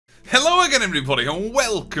again, everybody, and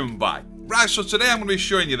welcome back. Right, so today I'm going to be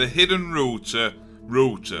showing you the hidden router.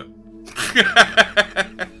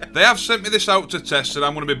 They have sent me this out to test, and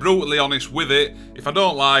I'm going to be brutally honest with it. If I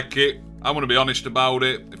don't like it, I'm going to be honest about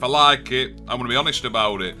it. If I like it, I'm going to be honest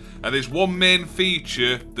about it. And there's one main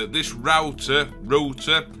feature that this router,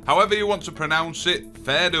 however you want to pronounce it,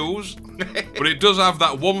 fair dues. But it does have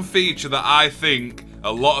that one feature that I think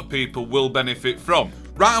a lot of people will benefit from.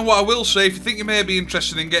 Right, and what I will say, if you think you may be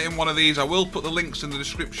interested in getting one of these, I will put the links in the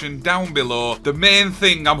description down below. The main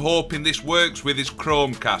thing I'm hoping this works with is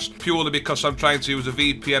ChromeCast, purely because I'm trying to use a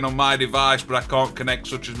VPN on my device, but I can't connect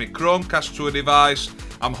such as my ChromeCast to a device.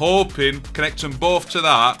 I'm hoping connect them both to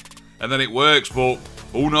that, and then it works, but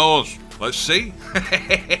who knows? Let's see.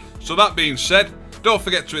 So that being said, don't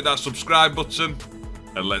forget to hit that subscribe button,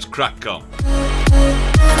 and let's crack on.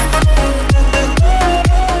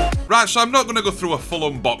 Right, so I'm not going to go through a full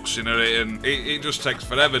unboxing of it, and it just takes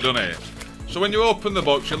forever, doesn't it? So when you open the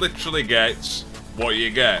box, you literally get what you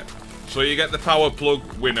get. So you get the power plug,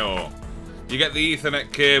 we know. You get the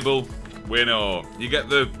Ethernet cable, we know. You get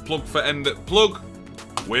the plug for plug,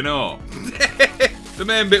 we know. The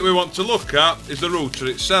main bit we want to look at is the router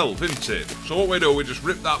itself, isn't it? So what we do, we just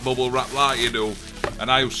rip that bubble wrap like you do, and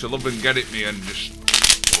I used to love and get it me and just,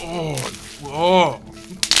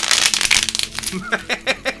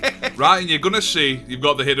 Right, and you're gonna see you've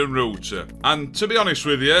got the hidden router, and to be honest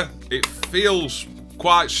with you, it feels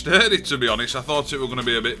quite sturdy. To be honest, I thought it was gonna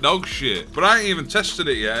be a bit dog shit, but I ain't even tested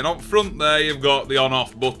it yet. And up front there, you've got the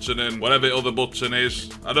on-off button and whatever the other button is,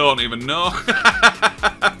 I don't even know.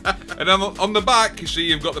 And then on the back, you see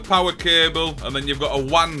you've got the power cable, and then you've got a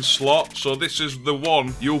WAN slot. So this is the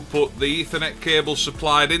one you put the Ethernet cable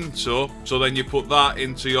supplied into. So then you put that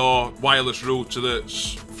into your wireless router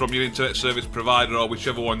that's from your internet service provider or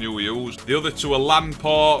whichever one you use. The other two are LAN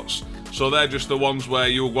ports. So they're just the ones where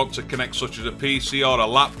you want to connect, such as a PC or a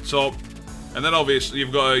laptop. And then obviously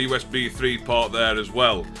you've got a USB 3 port there as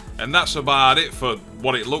well. And that's about it for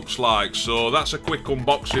what it looks like. So that's a quick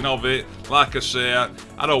unboxing of it. Like I say,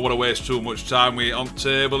 I don't want to waste too much time with it on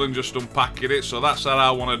table and just unpacking it. So that's how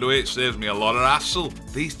I want to do it. It saves me a lot of hassle.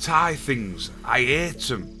 These tie things, I hate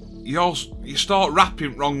them. You start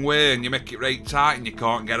wrapping wrong way and you make it right tight and you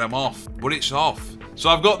can't get them off. But it's off. So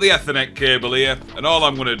I've got the Ethernet cable here, and all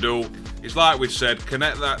I'm going to do is, like we said,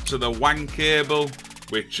 connect that to the WAN cable,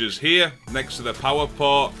 which is here next to the power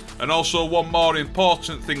port. And also one more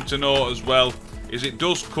important thing to note as well is it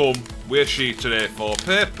does come with a sheet of A4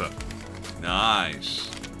 paper. Nice.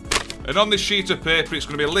 And on this sheet of paper, it's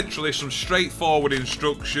going to be literally some straightforward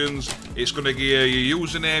instructions. It's going to give you your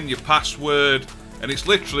username, your password, and it's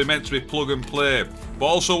literally meant to be plug and play. But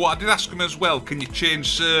also what I did ask them as well, can you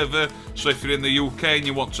change server? So if you're in the UK and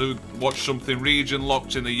you want to watch something region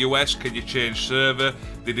locked in the US, can you change server?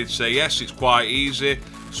 They did say yes, it's quite easy.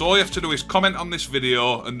 So all you have to do is comment on this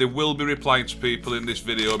video, and they will be replying to people in this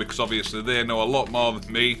video, because obviously they know a lot more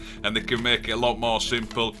than me and they can make it a lot more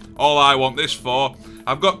simple. All I want this for,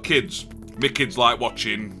 I've got kids. My kids like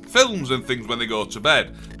watching films and things when they go to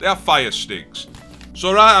bed. They have Fire Sticks.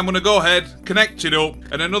 So right, I'm going to go ahead, connect it up.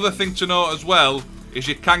 And another thing to note as well is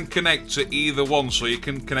you can connect to either one. So you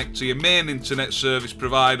can connect to your main internet service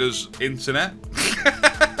provider's internet.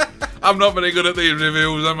 I'm not very good at these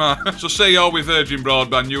reviews, am I? So say you're with Virgin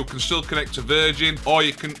Broadband, you can still connect to Virgin, or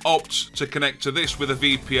you can opt to connect to this with a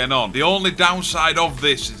VPN on. The only downside of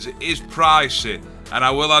this is it is pricey. And I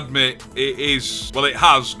will admit, it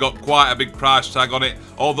has got quite a big price tag on it.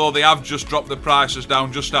 Although they have just dropped the prices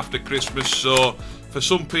down just after Christmas. So for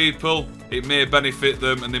some people, it may benefit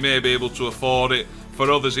them and they may be able to afford it. For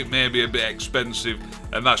others, it may be a bit expensive,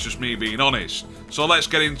 and that's just me being honest. So let's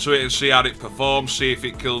get into it and see how it performs, see if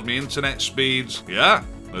it kills me internet speeds. Yeah,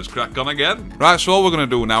 let's crack on again. Right, so all we're going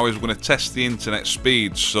to do now is we're going to test the internet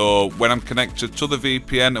speeds. So when I'm connected to the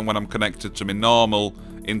VPN and when I'm connected to my normal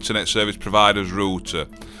internet service provider's router.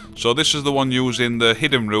 So this is the one using the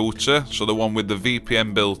hidden router, so the one with the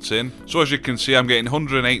VPN built in. So as you can see, I'm getting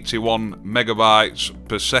 181 megabytes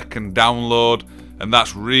per second download, and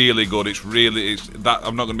that's really good.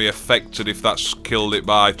 I'm not going to be affected if that's killed it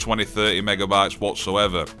by 20-30 megabytes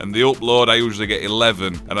whatsoever. And the upload, I usually get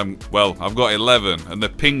 11, and I've got 11, and the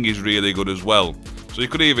ping is really good as well. So you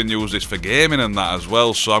could even use this for gaming and that as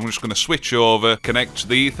well. So I'm just going to switch over, connect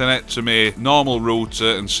the Ethernet to my normal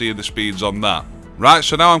router and see the speeds on that. Right,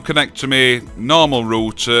 so now I'm connected to my normal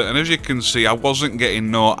router, and as you can see, I wasn't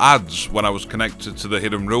getting no ads when I was connected to the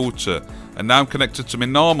hidden router. And now I'm connected to my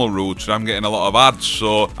normal router, I'm getting a lot of ads.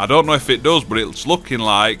 So I don't know if it does, but it's looking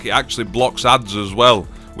like it actually blocks ads as well,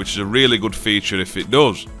 which is a really good feature if it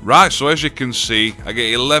does. Right, so as you can see, I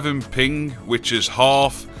get 11 ping, which is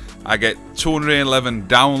half. I get 211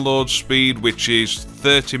 download speed, which is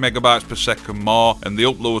 30 megabytes per second more, and the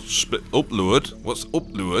upload? What's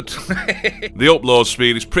upload? The upload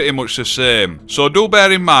speed is pretty much the same. So do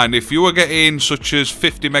bear in mind, if you are getting such as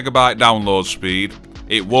 50 megabyte download speed,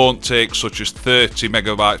 it won't take such as 30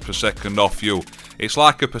 megabytes per second off you. It's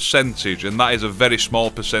like a percentage, and that is a very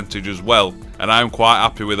small percentage as well, and I'm quite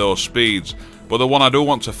happy with those speeds. But the one I do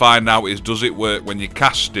want to find out is, does it work when you're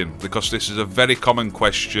casting? Because this is a very common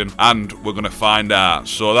question, and we're going to find out.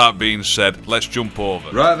 So that being said, let's jump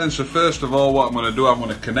over. Right then, so first of all, what I'm going to do, I'm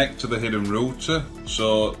going to connect to the hidden router.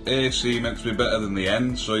 So AC meant to be better than the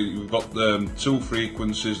N. So you've got the two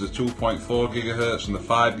frequencies, the 2.4 gigahertz and the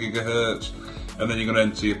 5 gigahertz, and then you're going to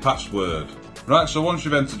enter your password. Right, so once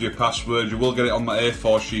you've entered your password, you will get it on that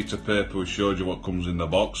A4 sheet of paper which shows you what comes in the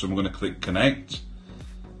box, and we're going to click connect.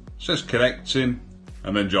 It says connecting,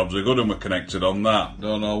 and then jobs are good, and we're connected on that.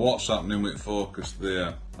 Don't know what's happening with focus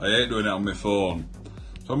there. I hate doing it on my phone.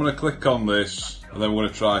 So I'm going to click on this, and then we're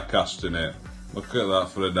going to try casting it. Look at that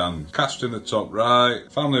for a dance. Casting the top right,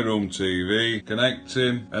 family room TV,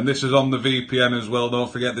 connecting, and this is on the VPN as well,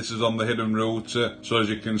 don't forget this is on the hidden router. So as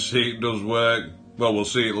you can see, it does work. Well, we'll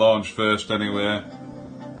see it launch first anyway.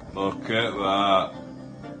 Look at that.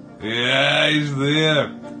 Yeah, he's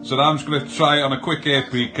there. So now I'm just going to try it on a quick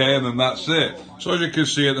APK, and then that's it. So as you can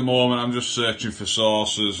see at the moment, I'm just searching for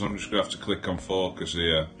sources. I'm just going to have to click on focus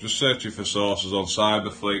here. Just searching for sources on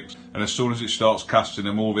Cyberflix, and as soon as it starts casting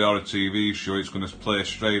a movie or a TV show, it's going to play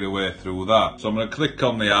straight away through that. So I'm going to click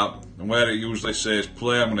on the app, and where it usually says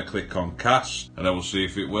play, I'm going to click on cast, and then we'll see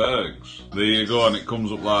if it works. There you go, and it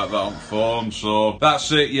comes up like that on phone. So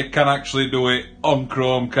that's it, you can actually do it on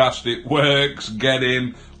Chromecast. It works, get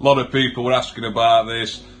in. A lot of people were asking about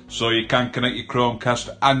this. So you can connect your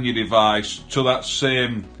Chromecast and your device to that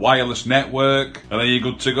same wireless network, and then you're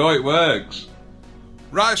good to go, it works.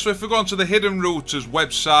 Right, so if we go onto the Hidden Routers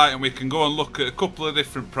website, and we can go and look at a couple of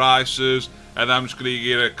different prices, and I'm just going to give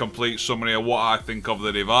you a complete summary of what I think of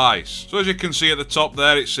the device. So as you can see at the top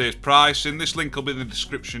there, it says pricing. This link will be in the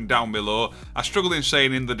description down below. I struggle in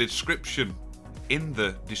saying in the description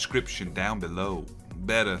down below.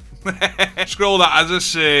 Better. Scroll that, as I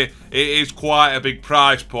say, it is quite a big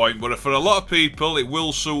price point, but for a lot of people it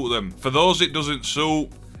will suit them. For those it doesn't suit,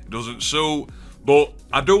 but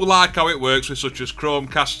I do like how it works with such as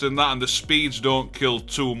Chromecast and that, and the speeds don't kill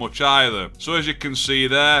too much either. So as you can see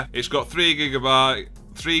there, it's got 3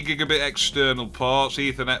 gigabit external ports,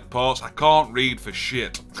 Ethernet ports. I can't read for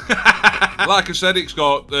shit. Like I said, it's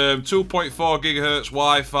got 2.4 gigahertz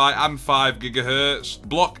Wi-Fi and 5 gigahertz.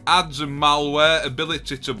 Block ads and malware,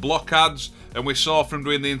 ability to block ads. And we saw from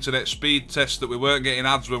doing the internet speed test that we weren't getting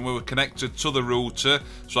ads when we were connected to the router.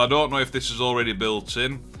 So I don't know if this is already built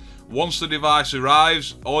in. Once the device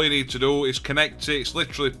arrives, all you need to do is connect it. It's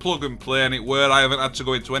literally plug and play, and it works. I haven't had to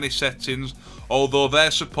go into any settings, although their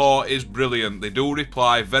support is brilliant. They do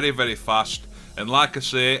reply very, very fast. And like I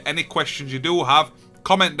say, any questions you do have,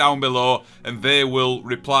 comment down below, and they will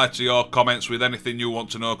reply to your comments with anything you want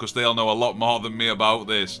to know, because they'll know a lot more than me about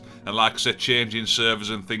this. And like I said, changing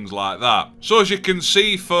servers and things like that. So as you can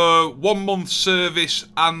see, for 1 month service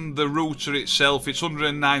and the router itself, it's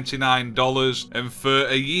 $199, and for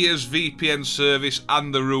a year's VPN service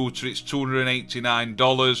and the router, it's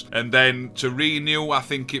 $289. And then to renew, I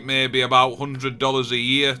think it may be about $100 a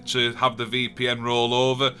year to have the VPN roll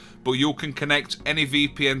over. But you can connect any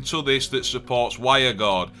VPN to this that supports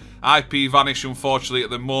WireGuard. IPVanish, unfortunately,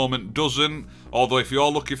 at the moment doesn't. Although if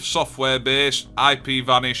you're looking for software-based,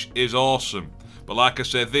 IPVanish is awesome. But like I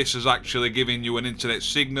said, this is actually giving you an internet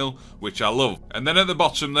signal, which I love. And then at the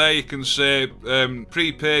bottom there, you can say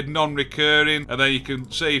prepaid, non-recurring. And then you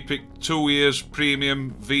can say you pick 2 years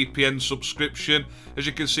premium VPN subscription. As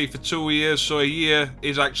you can see, for 2 years, so a year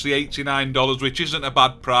is actually $89, which isn't a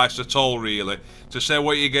bad price at all, really. To say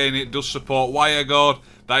what you're getting, it does support WireGuard.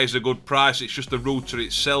 That is a good price. It's just the router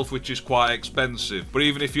itself which is quite expensive. But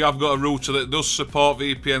even if you have got a router that does support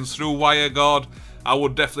VPNs through WireGuard, I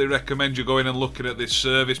would definitely recommend you going and looking at this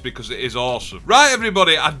service, because it is awesome. Right,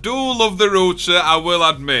 everybody, I do love the router, I will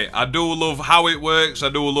admit. I do love how it works, I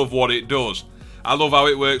do love what it does. I love how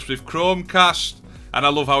it works with Chromecast, and I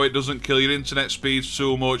love how it doesn't kill your internet speeds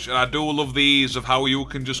too much, and I do love the ease of how you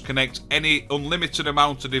can just connect any unlimited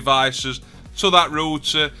amount of devices to that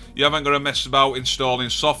router. You haven't got to mess about installing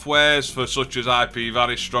softwares for such as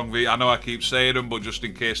IPVanish, StrongV. I know I keep saying them, but just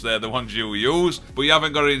in case they're the ones you use. But you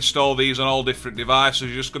haven't got to install these on all different devices.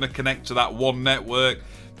 You're just going to connect to that one network.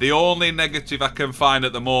 The only negative I can find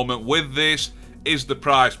at the moment with this is the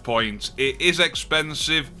price point. It is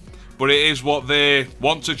expensive, but it is what they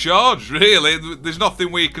want to charge, really. There's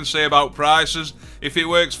nothing we can say about prices. If it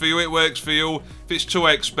works for you, it works for you. If it's too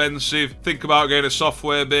expensive, think about getting a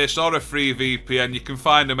software-based or a free VPN. You can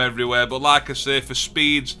find them everywhere, but like I say, for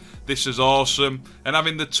speeds, this is awesome. And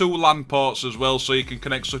having the 2 LAN ports as well, so you can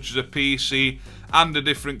connect such as a PC and a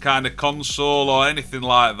different kind of console or anything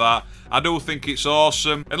like that. I do think it's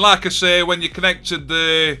awesome. And like I say, when you connected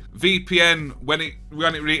the VPN,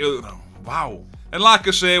 wow. And like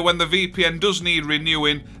I say, when the VPN does need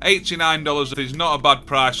renewing, $89 is not a bad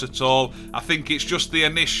price at all. I think it's just the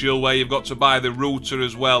initial where you've got to buy the router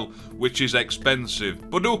as well, which is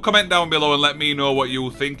expensive. But do comment down below and let me know what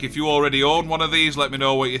you think. If you already own one of these, let me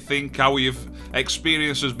know what you think, how your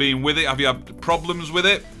experience has been with it. Have you had problems with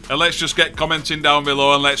it? And let's just get commenting down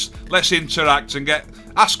below and let's interact and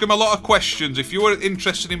ask them a lot of questions. If you are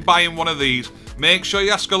interested in buying one of these, make sure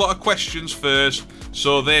you ask a lot of questions first,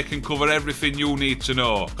 so they can cover everything you need to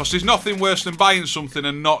know. Because there's nothing worse than buying something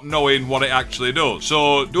and not knowing what it actually does.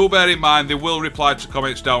 So do bear in mind, they will reply to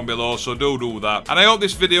comments down below, so do that. And I hope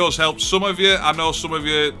this video's helped some of you. I know some of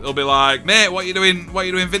you will be like, mate, what are you doing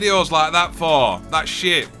videos like that for? That's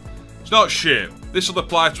shit. It's not shit. This will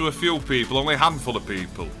apply to a few people, only a handful of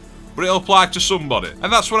people. But it'll apply to somebody.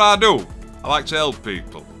 And that's what I do. I like to help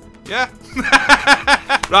people. Yeah?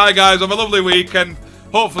 Right, guys, have a lovely weekend.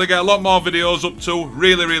 Hopefully get a lot more videos up to.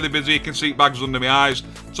 Really busy. You can see bags under my eyes.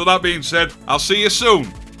 So that being said, I'll see you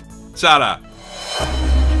soon. Ta-ra.